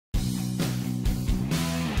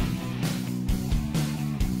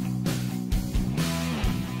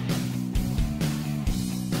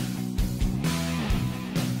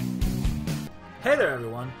Hey there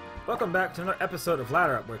everyone, welcome back to another episode of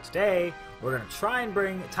Ladder Up, where today we're going to try and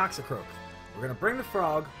bring Toxicroak. We're going to bring the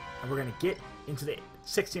frog, and we're going to get into the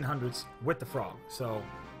 1600s with the frog. So,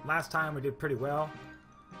 last time we did pretty well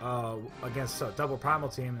against a double primal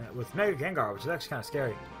team with Mega Gengar, which is actually kind of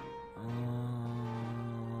scary.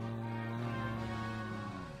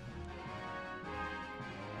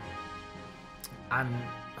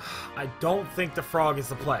 I don't think the frog is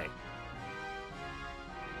the play.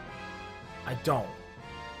 I don't.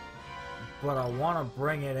 But I want to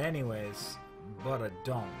bring it anyways. But I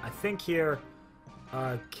don't. I think here,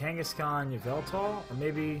 Kangaskhan Yveltal, or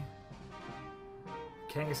maybe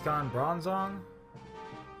Kangaskhan Bronzong.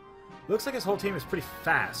 Looks like his whole team is pretty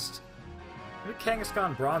fast. Maybe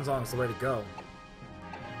Kangaskhan Bronzong is the way to go.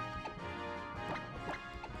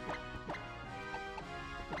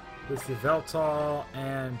 With Yveltal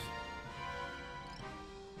and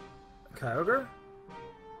Kyogre?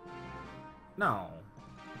 No.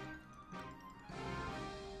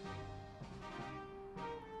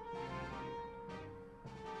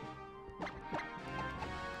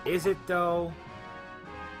 Is it though?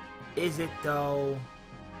 Is it though?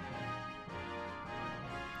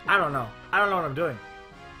 I don't know. I don't know what I'm doing.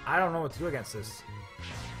 I don't know what to do against this.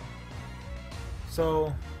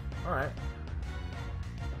 So, alright.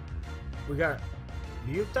 We got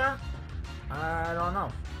Muta? I don't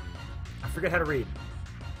know. I forget how to read.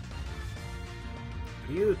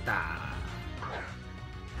 Muta.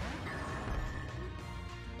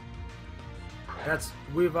 That's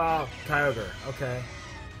Weavile Kyogre. Okay.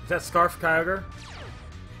 Is that Scarf Kyogre?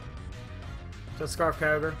 Is that Scarf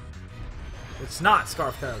Kyogre? It's not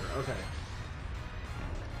Scarf Kyogre. Okay.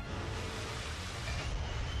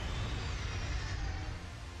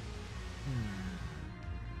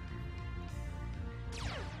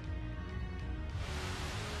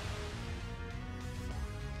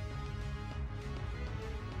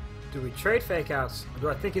 Do we trade fake outs? Or do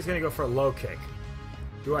I think he's going to go for a low kick?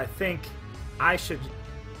 Do I think I should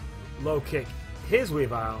low kick his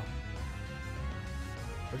Weavile?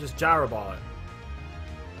 Or just gyro ball it?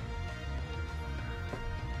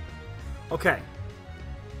 Okay.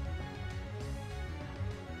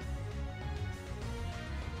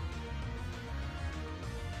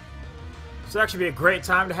 So that should be a great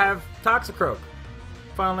time to have Toxicroak.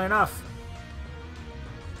 Funnily enough.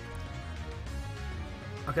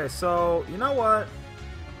 Okay, so, you know what?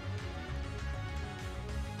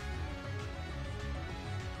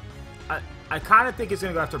 I kind of think he's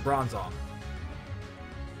going to go after Bronzong.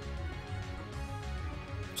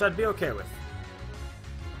 Which I'd be okay with.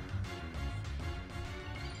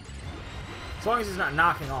 As long as he's not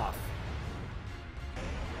knocking off.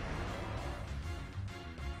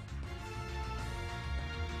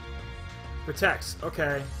 Protects.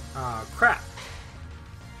 Okay. Crap.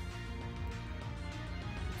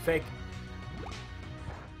 Fake.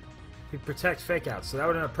 He protects fake outs, so that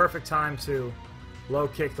would have been a perfect time to low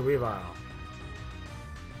kick the Weavile.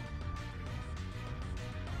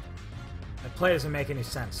 That play doesn't make any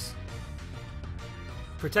sense.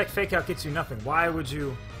 Protect fake out gets you nothing. Why would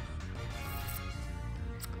you?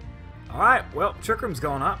 Alright, well, Trick Room's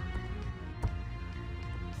going up.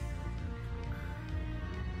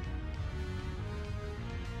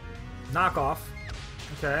 Knock off.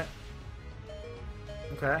 Okay.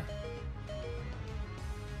 Okay.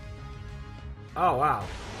 Oh, wow.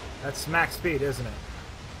 That's max speed, isn't it?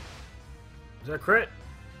 Is that a crit?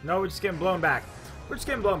 No, we're just getting blown back. We're just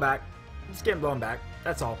getting blown back. Just getting blown back.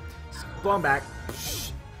 That's all. Just blown back.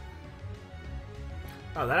 Shh.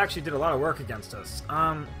 Oh, that actually did a lot of work against us.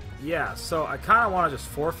 Yeah, so I kind of want to just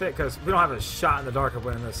forfeit, because we don't have a shot in the dark of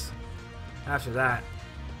winning this after that.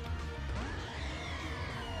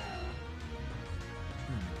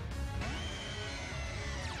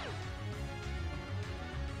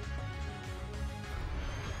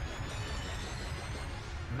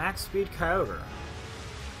 Max speed Kyogre.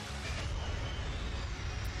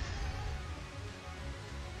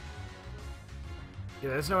 Yeah,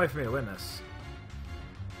 there's no way for me to win this.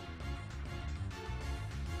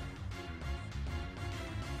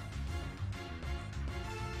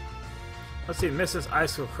 Let's see, misses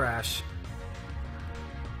Ice Crash.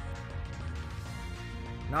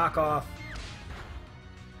 Knock off.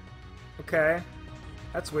 Okay.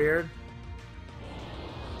 That's weird.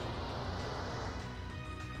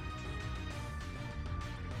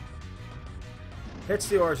 Hits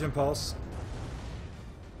the Origin Pulse.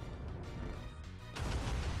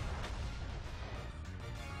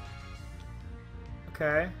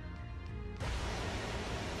 Okay.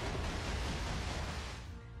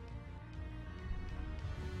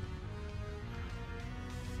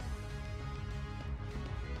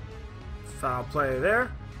 Foul play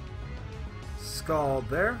there. Scald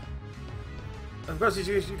there. Of course,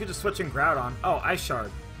 you could just switch in Groudon. Oh, Ice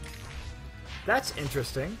Shard. That's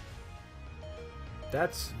interesting.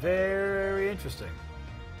 That's very interesting.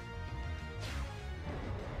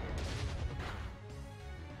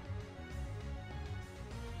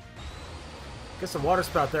 Guess a Water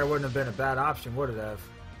Spout there wouldn't have been a bad option, would it have?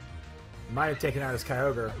 Might have taken out his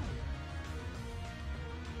Kyogre.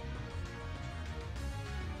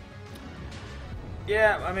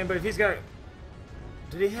 Yeah, I mean, but if he's got...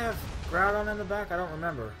 Did he have Groudon in the back? I don't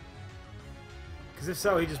remember. Because if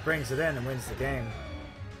so, he just brings it in and wins the game.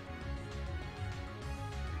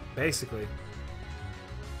 Basically.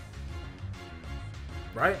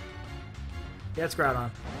 Right? Yeah, it's Groudon.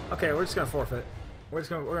 Okay, we're just gonna forfeit. We're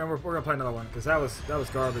gonna play another one because that was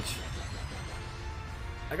garbage.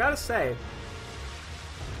 I gotta say,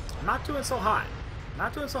 I'm not doing so hot.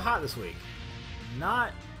 Not doing so hot this week.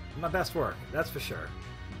 Not my best work. That's for sure.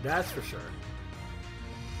 That's for sure.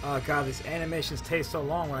 Oh god, these animations take so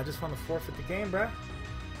long when I just want to forfeit the game, bruh.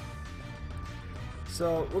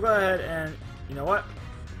 So we'll go ahead and you know what?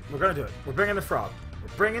 We're gonna do it. We're bringing the frog.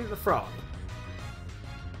 We're bringing the frog.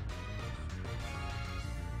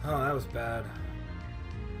 Oh, that was bad.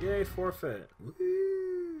 Yay, forfeit. Woo.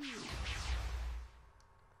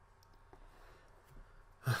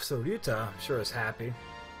 So Ryuta, I'm sure, is happy.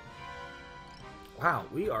 Wow,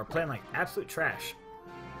 we are playing like absolute trash.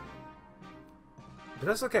 But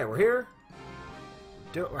that's okay. We're here.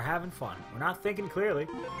 We're having fun. We're not thinking clearly.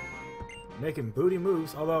 Making booty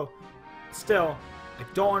moves. Although, still, I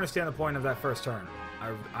don't understand the point of that first turn.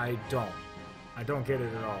 I don't. I don't get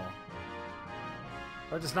it at all.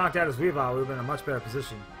 If I just knocked out his Weavile, we would have been in a much better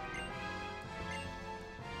position.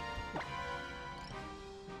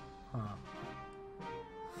 Huh.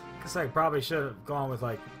 Guess I probably should have gone with,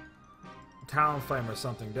 like, Talonflame or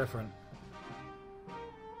something different.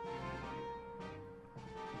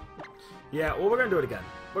 Yeah, well, we're gonna do it again.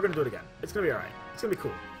 We're gonna do it again. It's gonna be alright. It's gonna be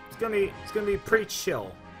cool. It's gonna be pretty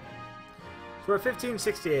chill. So we're at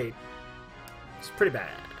 1568. It's pretty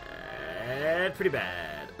bad. Pretty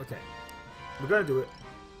bad. Okay. We're gonna do it.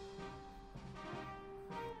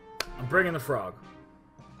 I'm bringing the frog.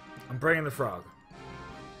 I'm bringing the frog.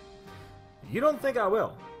 You don't think I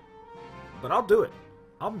will, but I'll do it.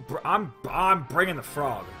 I'm bringing the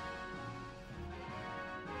frog.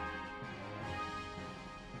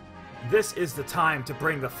 This is the time to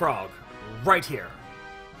bring the frog. Right here.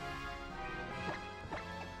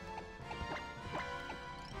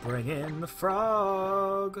 Bring in the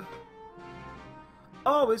frog.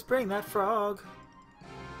 Always bring that frog.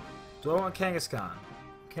 Do I want Kangaskhan?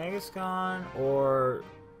 Kangaskhan or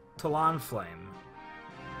Talonflame?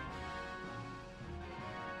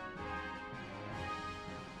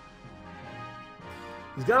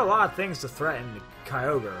 He's got a lot of things to threaten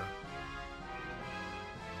Kyogre.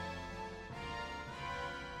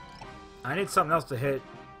 I need something else to hit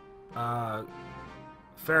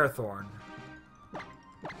Ferrothorn.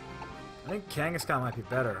 I think Kangaskhan might be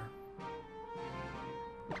better.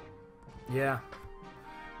 Yeah.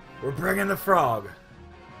 We're bringing the frog.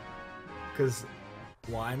 Because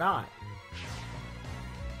why not?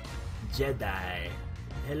 Jedi.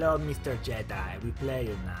 Hello, Mr. Jedi. We play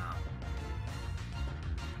you now.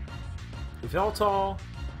 Yveltal,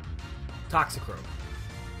 Toxicroak.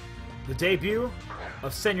 The debut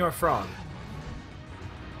of Senor Frog.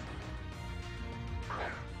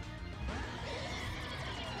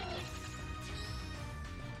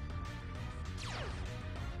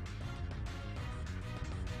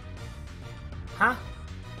 Huh?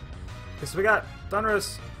 Okay, so we got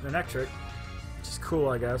Thundurus Manectric, which is cool,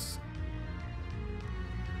 I guess.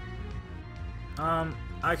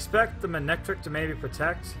 I expect the Manectric to maybe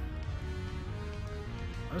protect.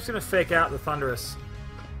 I'm just gonna fake out the Thundurus.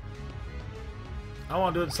 I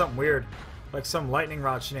want to do something weird, like some lightning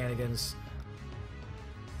rod shenanigans.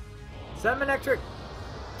 Is that Manectric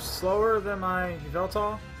slower than my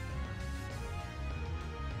Yveltal?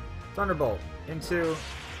 Thunderbolt into.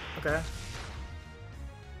 Okay.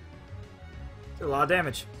 Did a lot of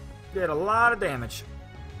damage. Did a lot of damage.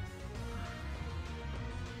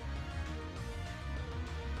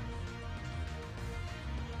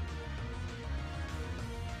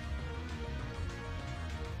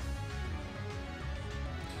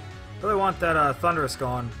 Really want that Thundurus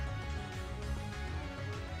gone.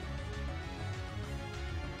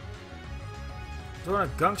 Do I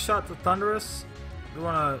want to gunk shot the Thundurus? Do I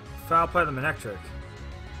want to foul play the Manectric?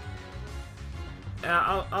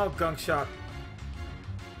 Yeah, I'll gunk shot.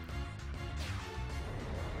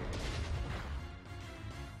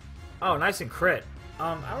 Oh, nice and crit.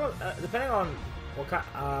 I don't know, depending on What kind?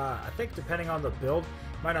 I think depending on the build,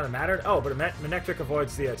 might not have mattered. Oh, but Manectric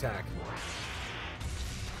avoids the attack.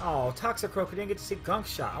 Oh, Toxicroak, we didn't get to see Gunk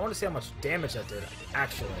Shot. I want to see how much damage that did,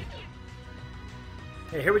 actually.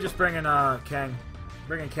 Hey, here we just bring in Kang.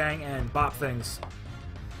 Bring in Kang and bop things.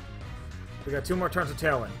 We got 2 more turns of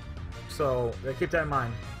Tailwind. So, keep that in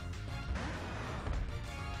mind.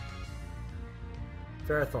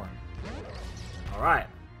 Ferrothorn. Alright.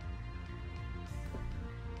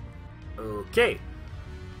 Okay.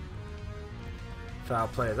 Foul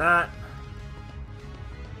play that.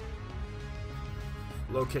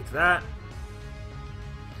 Low kick that.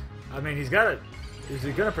 I mean, he's got it. Is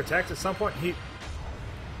he gonna protect at some point?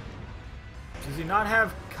 Does he not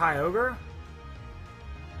have Kyogre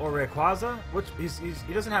or Rayquaza? Which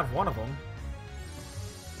he doesn't have one of them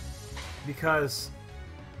because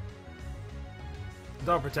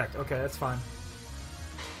don't protect. Okay, that's fine.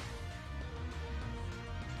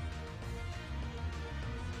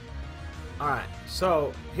 All right,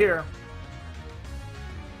 so here.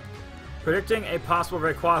 Predicting a possible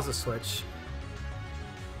Rayquaza switch.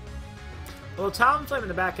 Well, Talonflame in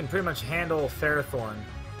the back can pretty much handle Ferrothorn.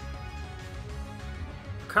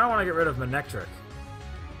 I kind of want to get rid of Manectric.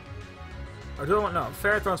 Or do I want... No,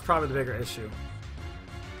 Ferrothorn's probably the bigger issue.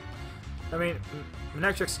 I mean,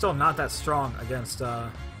 Manectric's still not that strong against...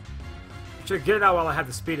 I should get it out while I have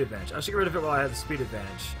the speed advantage. I should get rid of it while I have the speed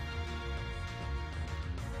advantage.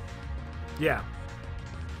 Yeah.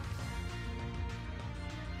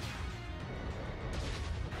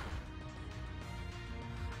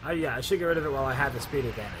 Yeah, I should get rid of it while I have the speed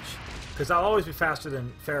advantage. Because I'll always be faster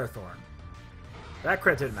than Ferrothorn. That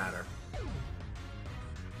crit didn't matter.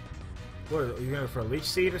 What, are you going for a Leech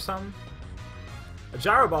Seed or something? A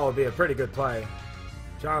Gyro Ball would be a pretty good play.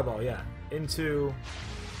 Gyro Ball, yeah. Into...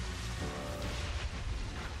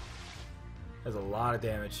 That's a lot of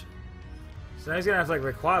damage. So now he's going to have like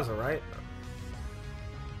Rayquaza, right?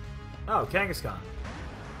 Oh, Kangaskhan.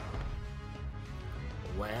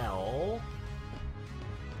 Well...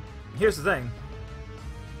 Here's the thing.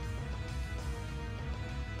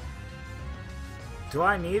 Do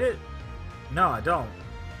I need it? No, I don't.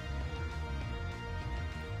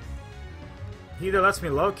 He either lets me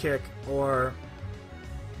low kick or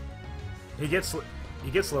he gets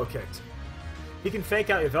low kicked. He can fake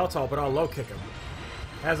out Yveltal, but I'll low kick him.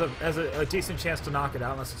 Has a decent chance to knock it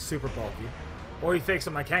out unless it's super bulky. Or he fakes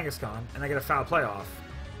up my Kangaskhan and I get a foul play off.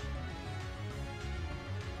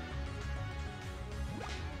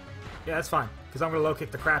 Yeah, that's fine, because I'm going to low kick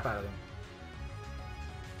the crap out of him.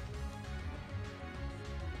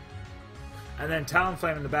 And then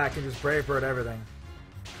Talonflame in the back and just Brave Bird everything.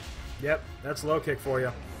 Yep, that's low kick for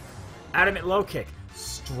you. Adamant low kick.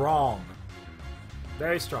 Strong.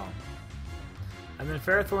 Very strong. And then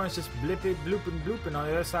Ferrothorn is just blipping, blooping, blooping on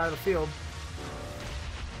the other side of the field.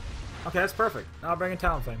 Okay, that's perfect. Now I'll bring in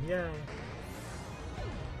Talonflame. Yay.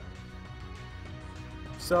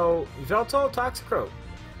 So, Yveltal, Toxicroak.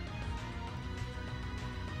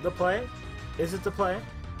 The play? Is it the play?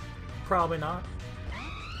 Probably not.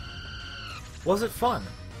 Was it fun?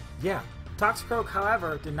 Yeah. Toxicroak,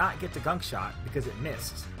 however, did not get the Gunk Shot because it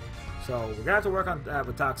missed. So we're going to have to work on that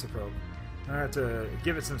with Toxicroak. I'm going to have to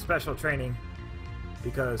give it some special training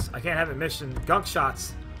because I can't have it mission Gunk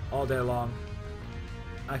Shots all day long.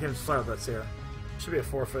 I can Flare Blitz here. Should be a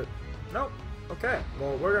forfeit. Nope. Okay.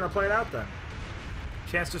 Well, we're going to play it out then.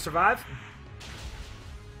 Chance to survive?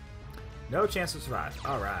 No chance to survive.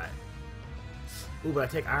 Alright. Ooh, but I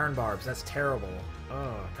take Iron Barbs. That's terrible.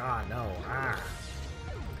 Oh, God, no. Ah.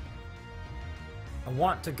 I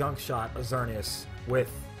want to Gunk Shot a Xerneas with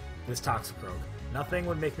this Toxicroak. Nothing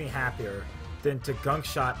would make me happier than to Gunk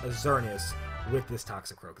Shot a Xerneas with this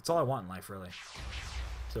Toxicroak. It's all I want in life, really.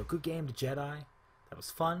 So, good game to Jedi. That was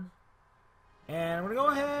fun. And I'm gonna go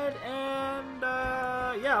ahead and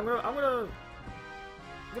yeah, I'm gonna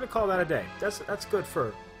call that a day. That's good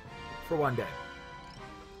for one day.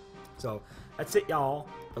 So that's it, y'all.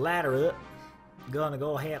 The ladder up. Gonna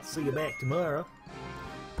go ahead and see you back tomorrow.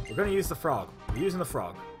 We're gonna use the frog. We're using the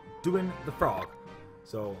frog. Doing the frog.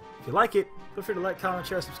 So if you like it, feel free to like, comment,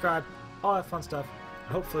 share, subscribe, all that fun stuff.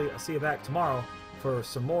 And hopefully I'll see you back tomorrow for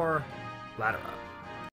some more ladder up.